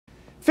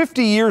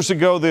50 years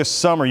ago this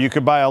summer, you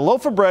could buy a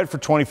loaf of bread for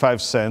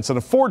 25 cents and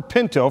a Ford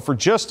Pinto for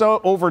just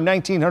over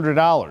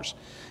 $1,900.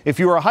 If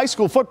you were a high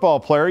school football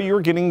player, you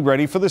were getting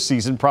ready for the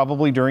season,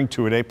 probably during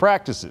two-a-day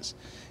practices.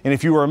 And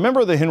if you were a member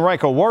of the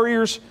Henrico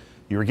Warriors,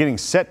 you were getting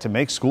set to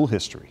make school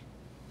history.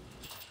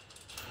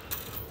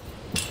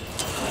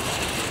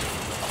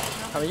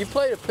 I mean, you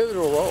played a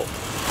pivotal role.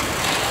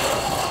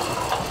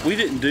 We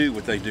didn't do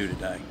what they do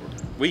today.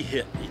 We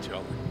hit each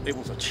other. It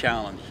was a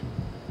challenge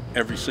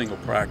every single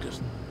practice.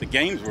 The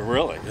games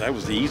were that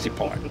was the easy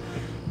part.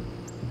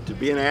 To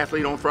be an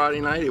athlete on Friday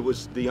night, it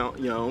was the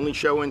only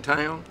show in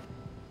town.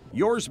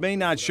 Yours may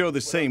not show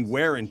the same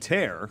wear and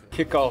tear.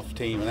 Kickoff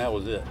team, and that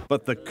was it.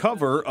 But the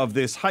cover of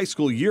this high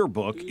school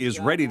yearbook is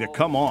ready to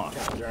come off.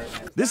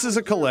 This is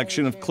a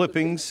collection of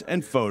clippings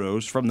and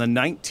photos from the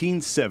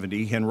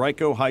 1970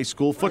 Henrico High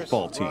School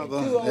football team.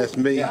 That's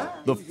me.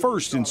 The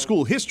first in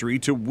school history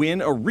to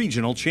win a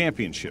regional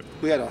championship.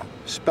 We had a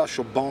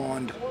special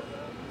bond,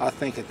 I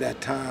think, at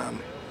that time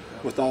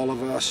with all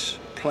of us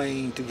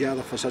playing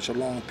together for such a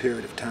long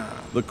period of time.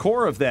 The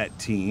core of that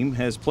team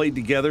has played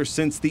together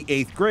since the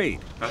 8th grade.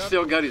 I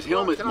still got his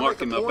helmet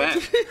marked in my back.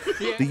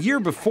 The year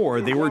before,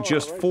 they were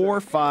just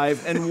 4,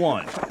 5, and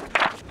 1.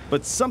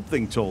 But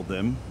something told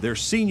them their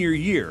senior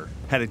year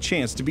had a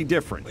chance to be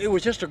different. It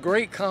was just a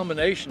great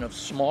combination of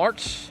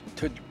smarts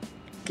to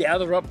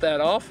gather up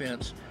that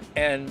offense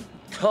and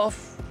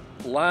tough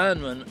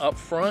linemen up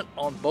front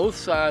on both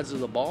sides of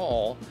the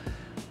ball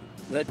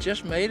that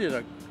just made it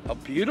a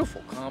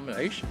beautiful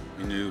combination.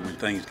 We knew when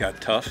things got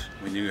tough,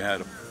 we knew how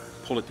to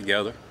pull it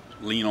together,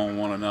 lean on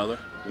one another,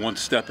 one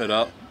step it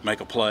up, make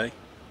a play,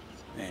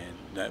 and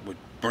that would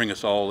bring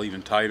us all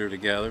even tighter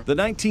together. The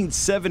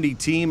 1970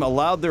 team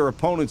allowed their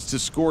opponents to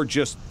score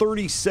just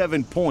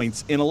 37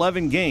 points in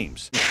 11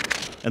 games,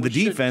 and the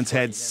defense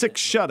had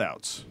 6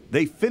 shutouts.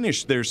 They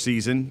finished their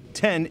season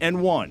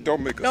 10-1.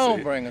 Don't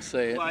bring us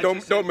say it.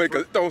 Don't make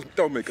us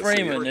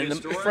Freeman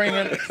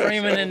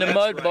in the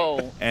mud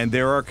bowl. And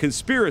there are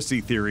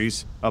conspiracy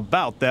theories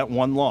about that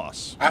one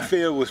loss. I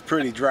feel it was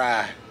pretty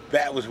dry.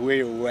 That was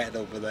real wet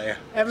over there.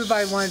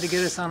 Everybody wanted to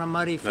get us on a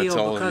muddy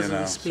field because of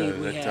the speed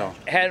we had.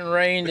 It hadn't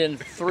rained in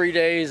 3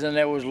 days and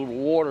there was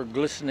water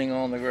glistening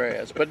on the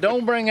grass. But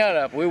don't bring that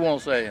up. We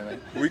won't say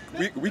anything.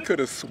 We could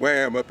have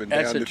swam up and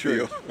down the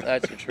field.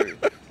 That's the truth.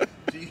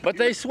 But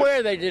they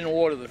swear they didn't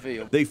water the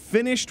field. They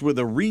finished with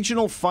a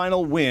regional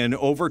final win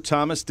over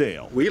Thomas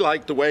Dale. We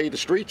liked the way the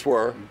streets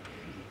were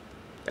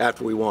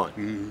after we won.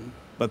 Mm-hmm.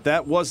 But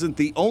that wasn't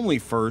the only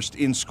first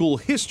in school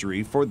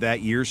history for that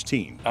year's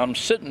team. I'm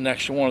sitting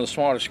next to one of the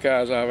smartest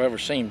guys I've ever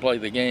seen play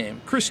the game.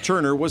 Chris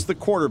Turner was the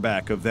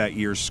quarterback of that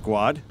year's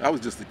squad. I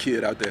was just a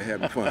kid out there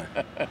having fun.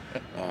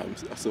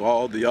 So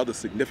all the other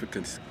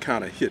significance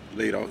kind of hit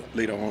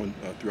later on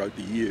throughout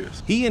the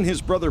years. He and his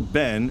brother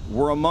Ben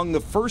were among the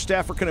first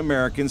African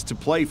Americans to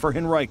play for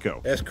Henrico.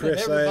 That's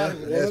Chris,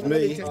 that's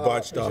me.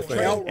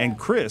 And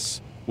Chris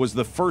was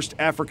the first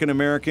African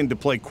American to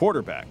play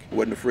quarterback.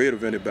 Wasn't afraid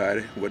of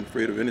anybody, wasn't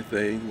afraid of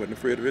anything, wasn't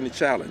afraid of any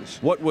challenge.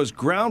 What was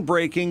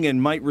groundbreaking and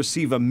might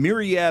receive a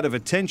myriad of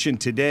attention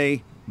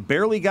today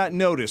barely got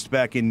noticed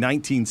back in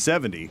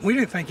 1970. We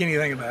didn't think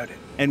anything about it.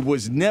 And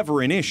was never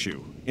an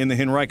issue in the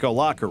Henrico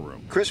locker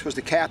room. Chris was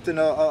the captain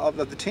of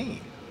the team.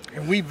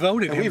 And we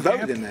voted him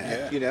captain. In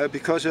that,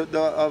 because of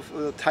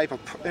the type of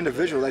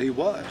individual that he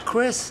was.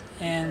 Chris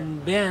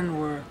and Ben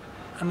were,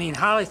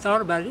 highly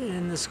thought about it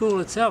in the school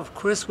itself.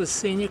 Chris was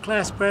senior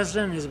class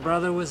president, his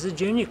brother was the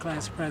junior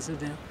class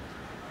president.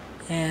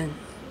 And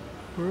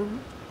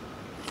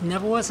it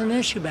never was an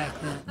issue back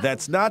then.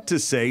 That's not to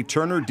say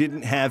Turner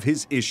didn't have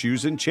his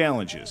issues and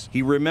challenges.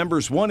 He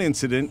remembers one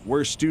incident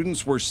where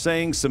students were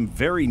saying some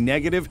very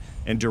negative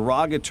and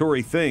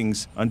derogatory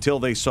things until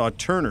they saw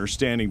Turner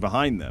standing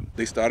behind them.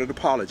 They started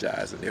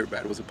apologizing,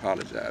 everybody was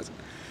apologizing.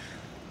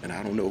 And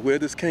I don't know where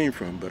this came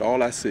from, but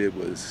all I said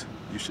was,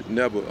 you should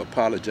never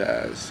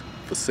apologize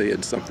for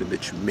saying something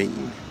that you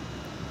mean.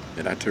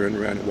 And I turned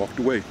around and walked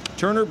away.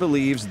 Turner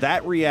believes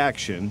that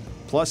reaction,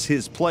 plus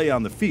his play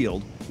on the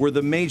field, were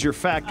the major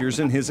factors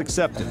in his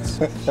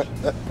acceptance.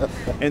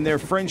 And their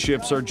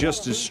friendships are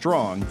just as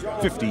strong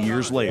 50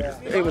 years later.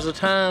 It was a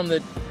time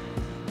that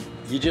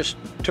you just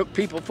took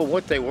people for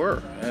what they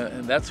were,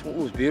 and that's what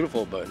was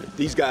beautiful about it.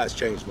 These guys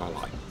changed my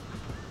life.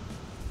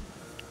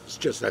 It's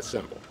just that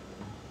simple.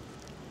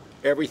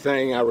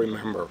 Everything I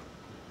remember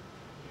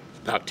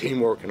about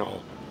teamwork and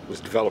all was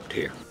developed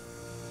here.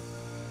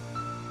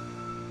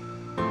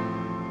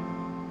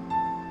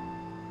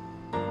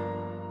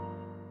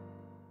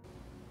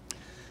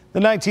 The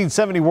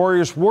 1970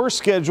 Warriors were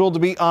scheduled to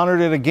be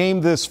honored at a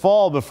game this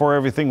fall before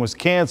everything was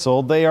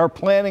canceled. They are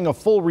planning a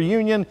full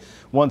reunion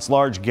once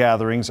large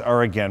gatherings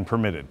are again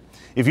permitted.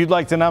 If you'd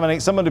like to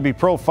nominate someone to be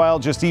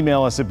profiled, just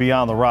email us at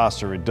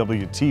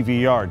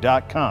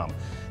beyondtheroster@WTVR.com.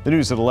 The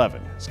news at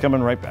 11 is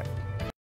coming right back.